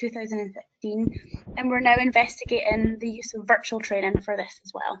since 2016, and we're now investigating the use of virtual training for this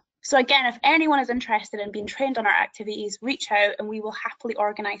as well. So again, if anyone is interested in being trained on our activities, reach out and we will happily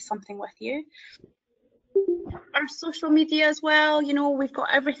organise something with you. Our social media as well, we've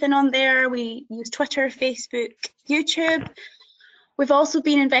got everything on there. We use Twitter, Facebook, YouTube. We've also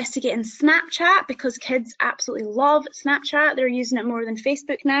been investigating Snapchat because kids absolutely love Snapchat. They're using it more than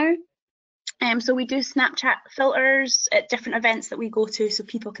Facebook now. So we do Snapchat filters at different events that we go to, so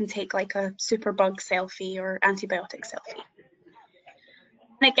people can take like a superbug selfie or antibiotic selfie.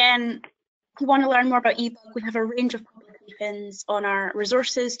 And again, if you want to learn more about eBug, we have a range of publications on our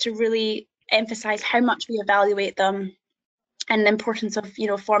resources to really emphasize how much we evaluate them and the importance of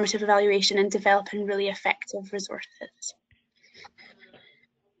formative evaluation and developing really effective resources.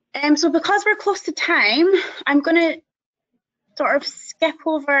 So because we're close to time, I'm going to sort of skip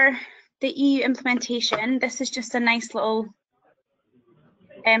over the EU implementation. This is just a nice little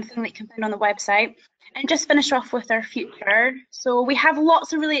thing that you can find on the website, and just finish off with our future. So we have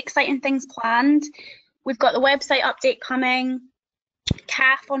lots of really exciting things planned. We've got the website update coming.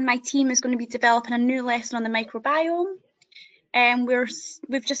 Kath on my team is going to be developing a new lesson on the microbiome. And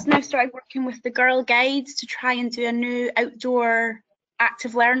we've just now started working with the Girl Guides to try and do a new outdoor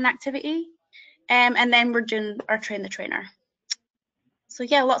active learning activity, and then we're doing our Train the Trainer. So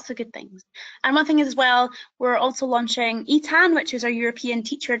yeah, lots of good things. And one thing is as well, we're also launching ETAN, which is our European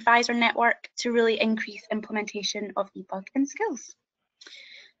Teacher Advisor Network, to really increase implementation of eBug in schools.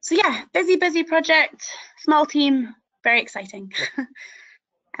 So yeah, busy project, small team, very exciting.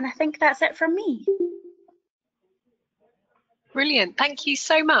 And I think that's it from me. Brilliant, thank you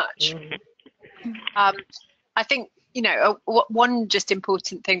so much. I think one just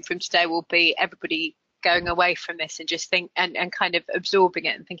important thing from today will be everybody going away from this and just think and kind of absorbing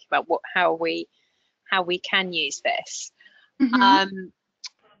it and thinking about how we can use this.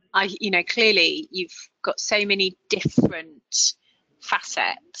 Clearly you've got so many different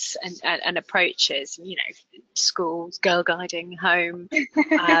facets and approaches, schools, girl guiding, home,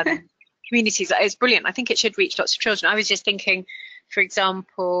 communities. It's brilliant. I think it should reach lots of children. I was just thinking, for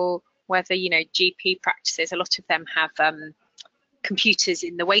example, whether GP practices, a lot of them have computers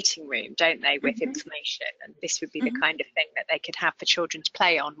in the waiting room, don't they, with information, and this would be the kind of thing that they could have for children to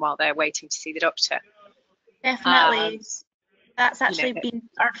play on while they're waiting to see the doctor. Definitely. That's actually been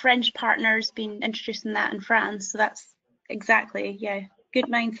our French partners been introducing that in France, so that's exactly, yeah. good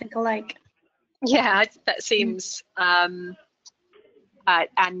minds think alike. Yeah, that seems. And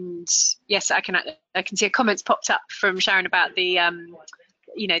yes, I can see a comments popped up from Sharon about the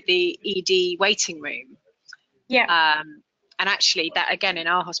the ED waiting room. Yeah. And actually, that again in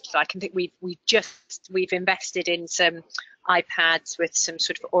our hospital, I can think we've invested in some iPads with some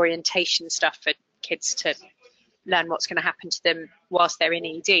sort of orientation stuff for kids to learn what's going to happen to them whilst they're in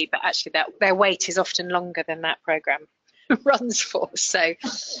ED. But actually, their wait is often longer than that program runs for. So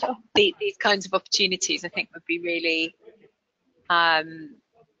these kinds of opportunities, I think, would be really,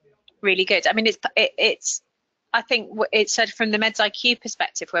 really good. I mean, it's I think it's said from the Meds IQ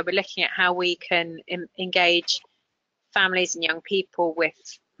perspective, where we're looking at how we can engage families and young people with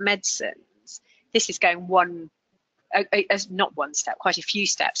medicines. This is going not one step, quite a few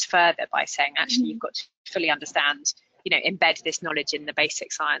steps further by saying, actually, you've got to fully understand, embed this knowledge in the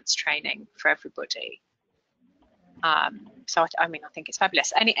basic science training for everybody. So I mean, I think it's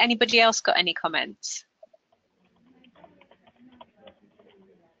fabulous. Anybody else got any comments?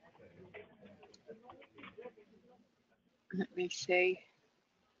 Let me see.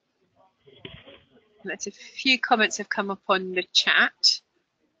 There's a few comments have come up on the chat.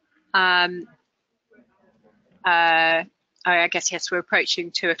 I guess, yes, we're approaching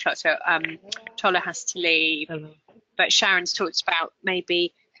 2 o'clock, so Tola has to leave. Hello. But Sharon's talked about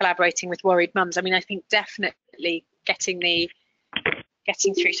maybe collaborating with worried mums. I mean, I think definitely getting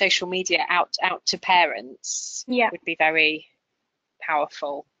through social media out to parents would be very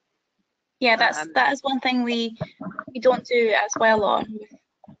powerful. Yeah, that is one thing we don't do as well on,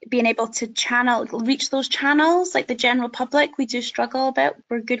 being able to reach those channels, like the general public. We do struggle a bit.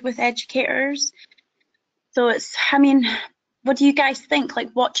 We're good with educators. So I mean, what do you guys think?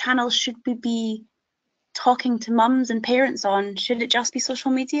 Like, what channels should we be talking to mums and parents on? Should it just be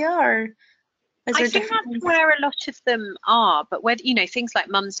social media, or is there I think that's where a lot of them are, but whether, things like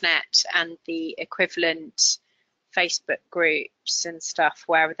Mumsnet and the equivalent Facebook groups and stuff,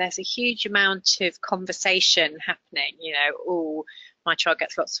 where there's a huge amount of conversation happening, oh, my child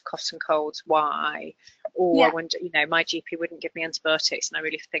gets lots of coughs and colds, why? Or I wonder, my GP wouldn't give me antibiotics and I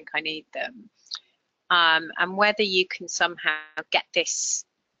really think I need them. And whether you can somehow get this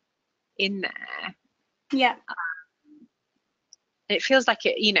in there. Yeah. It feels like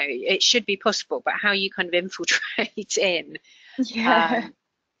it should be possible, but how you kind of infiltrate in. Yeah.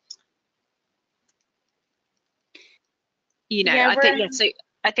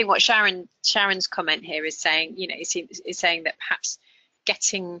 I think what Sharon's comment here is saying, is saying that perhaps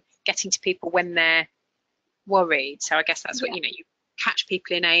getting to people when they're worried. So I guess that's what, you catch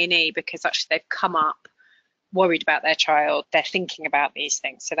people in A&E because actually they've come up worried about their child, they're thinking about these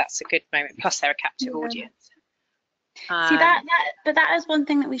things. So that's a good moment. Plus they're a captive audience. See, that is one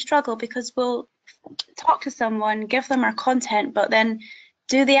thing that we struggle, because we'll talk to someone, give them our content, but then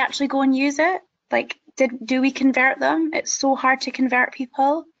do they actually go and use it? Like, do we convert them? It's so hard to convert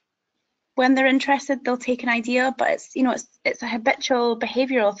people. When they're interested, they'll take an idea, but it's a habitual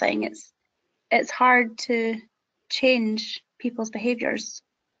behavioural thing. It's hard to change people's behaviours.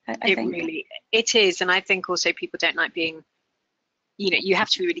 I think really it is, and I think also people don't like being. You have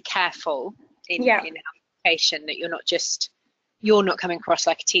to be really careful in application that you're not coming across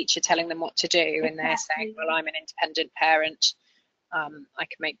like a teacher telling them what to do, and they're saying, well, I'm an independent parent, I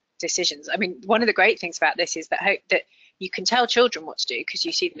can make decisions. I mean, one of the great things about this is that you can tell children what to do because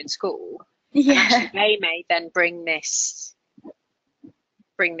you see them in school, and actually they may then bring this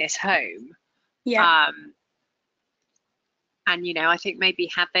home. And I think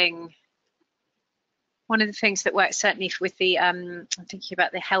maybe having one of the things that works certainly with the I'm thinking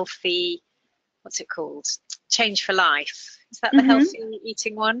about the healthy, what's it called, Change for Life, is that the healthy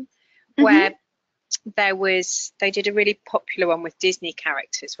eating one, where they did a really popular one with Disney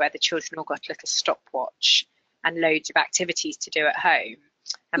characters where the children all got a little stopwatch and loads of activities to do at home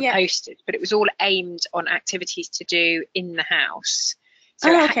and posted, but it was all aimed on activities to do in the house. So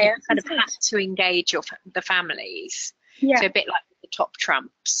you kind of had to engage the families. So a bit like the top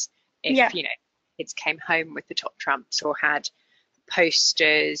trumps, if kids came home with the top trumps or had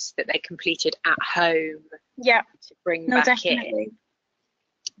posters that they completed at home to bring back in.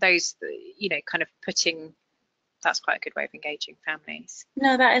 Those, kind of that's quite a good way of engaging families.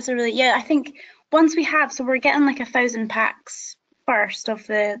 No, that is a really, I think once we have, so we're getting like 1,000 packs first of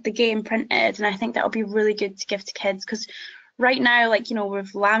the game printed, and I think that'll be really good to give to kids, because right now,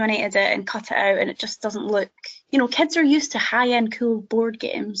 we've laminated it and cut it out and it just doesn't look, kids are used to high-end cool board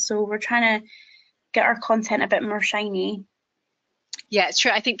games, so we're trying to get our content a bit more shiny. Yeah, it's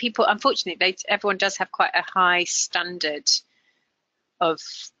true. I think people, unfortunately, everyone does have quite a high standard of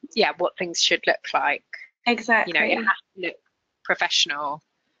what things should look like. Exactly. It has to look professional.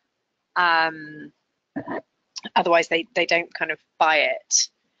 Otherwise, they don't kind of buy it.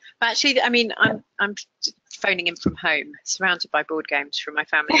 But actually, I mean, I'm phoning in from home, surrounded by board games from my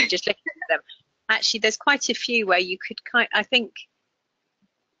family, and just looking at them. Actually, there's quite a few where you could I think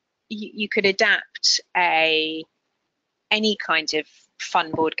you could adapt any kind of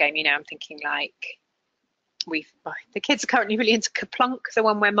fun board game. You know, I'm thinking like the kids are currently really into Kerplunk, the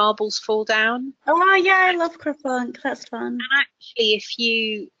one where marbles fall down. Oh yeah, I love Kerplunk. That's fun. And actually, if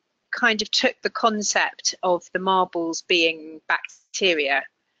you kind of took the concept of the marbles being bacteria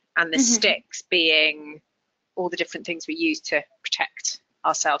and the sticks being all the different things we use to protect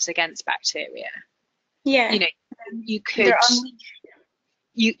ourselves against bacteria. Yeah. You know,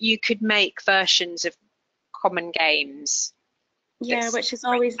 you could make versions of common games. Yeah, which is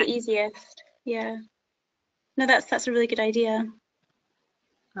always the easiest. Yeah. No, that's a really good idea.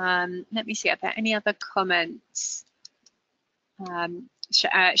 Let me see, are there any other comments?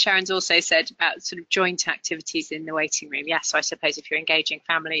 Sharon's also said about sort of joint activities in the waiting room. Yes, so I suppose if you're engaging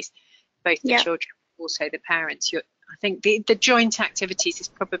families, both the children, also the parents, I think the joint activities is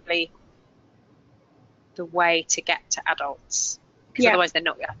probably the way to get to adults. Because otherwise they're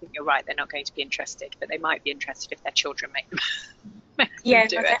not, I think you're right, they're not going to be interested, but they might be interested if their children make them,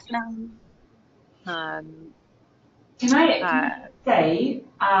 do definitely. it. Can I say,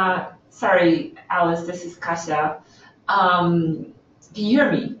 sorry, Alice, this is Kasia. Can you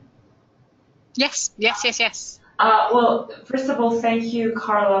hear me? Yes. Well, first of all, thank you,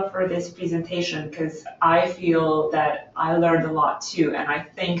 Carla, for this presentation, because I feel that I learned a lot too, and I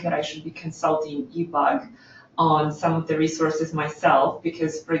think that I should be consulting eBug on some of the resources myself,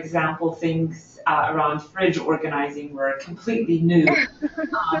 because, for example, things around fridge organizing were completely new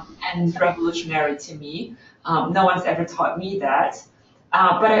and revolutionary to me. No one's ever taught me that.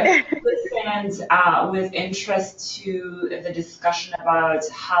 But I listened with interest to the discussion about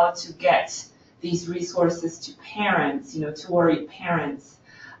how to get these resources to parents, to worried parents.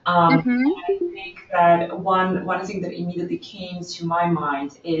 I think that one thing that immediately came to my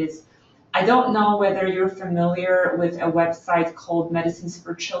mind is, I don't know whether you're familiar with a website called Medicines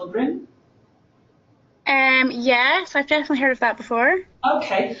for Children. Yes, I've definitely heard of that before.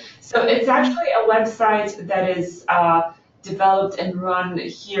 Okay, so it's actually a website that is developed and run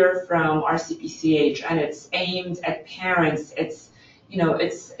here from RCPCH, and it's aimed at parents. It's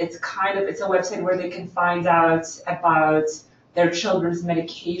it's a website where they can find out about their children's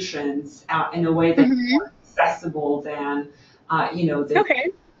medications in a way that's more accessible than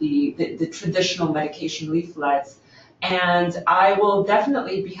the traditional medication leaflets. And I will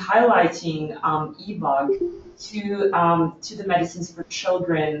definitely be highlighting eBug to the Medicines for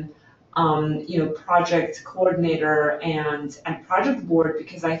Children project coordinator and project board,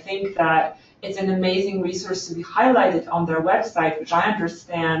 because I think that it's an amazing resource to be highlighted on their website, which I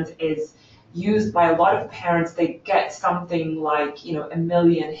understand is used by a lot of parents. They get something like 1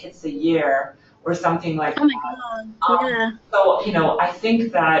 million hits a year or something like that. Oh my God. So I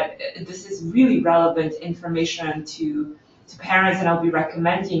think that this is really relevant information to parents, and I'll be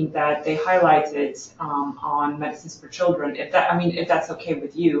recommending that they highlight it on Medicines for Children, if that's okay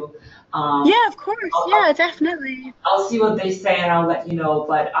with you. Yeah, of course. Definitely. I'll see what they say and I'll let you know.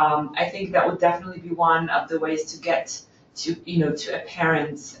 But I think that would definitely be one of the ways to get to to a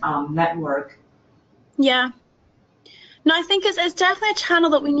parent's network. Yeah. No, I think it's definitely a channel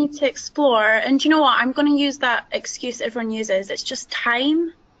that we need to explore. And you know what? I'm going to use that excuse everyone uses. It's just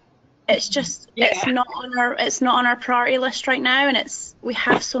time. It's just it's not on our priority list right now, and we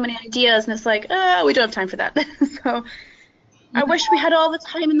have so many ideas, and it's like, we don't have time for that. So I wish we had all the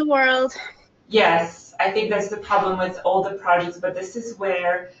time in the world. Yes, I think that's the problem with all the projects, but this is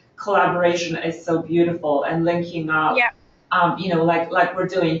where collaboration is so beautiful, and linking up, like we're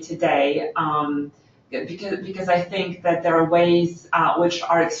doing today, because I think that there are ways which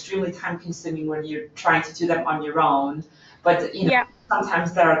are extremely time consuming when you're trying to do them on your own, but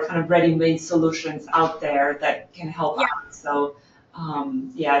sometimes there are kind of ready-made solutions out there that can help out. So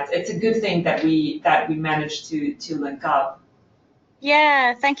it's a good thing that we managed to link up.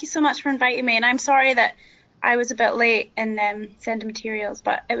 Yeah, thank you so much for inviting me, and I'm sorry that I was a bit late in sending materials,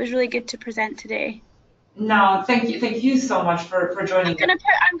 but it was really good to present today. No, thank you so much for joining.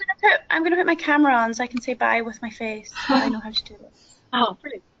 I'm gonna put my camera on so I can say bye with my face. I know how to do it. Oh,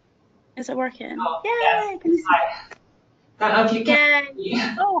 brilliant! Is it working? Oh, yay! Yes. Hi. Don't know if you can.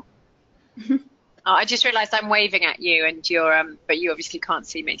 Oh. I just realised I'm waving at you, and but you obviously can't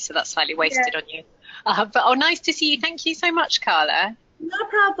see me, so that's slightly wasted on you. But nice to see you. Thank you so much, Carla. No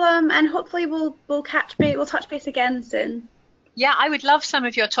problem, and hopefully we'll touch base again soon. Yeah, I would love some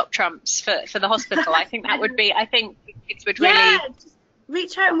of your top trumps for the hospital. I think that would be, I think kids would really... Yeah, just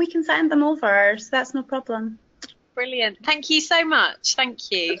reach out and we can send them over, so that's no problem. Brilliant. Thank you so much.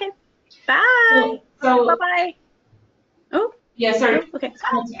 Thank you. Okay. Bye. So Bye-bye. Oh. Yeah, sorry. Okay.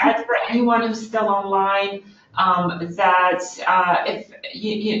 To add for anyone who's still online, that if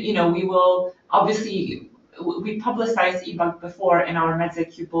you know, we will obviously we publicized eBug before in our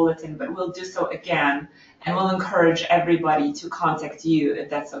MedZQ bulletin, but we'll do so again, and we'll encourage everybody to contact you if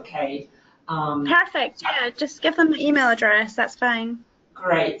that's okay. Perfect. Yeah, just give them the email address. That's fine.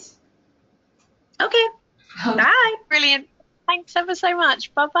 Great. Okay. Bye. Brilliant. Thanks ever so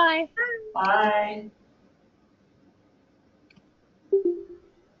much. Bye-bye. Bye.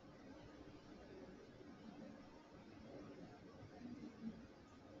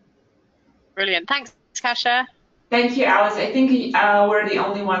 Brilliant. Thanks, Kasia. Thank you, Alice. I think we're the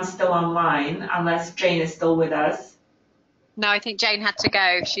only ones still online, unless Jane is still with us. No, I think Jane had to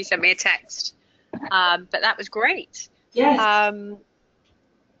go. She sent me a text. But that was great. Yes.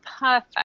 Perfect.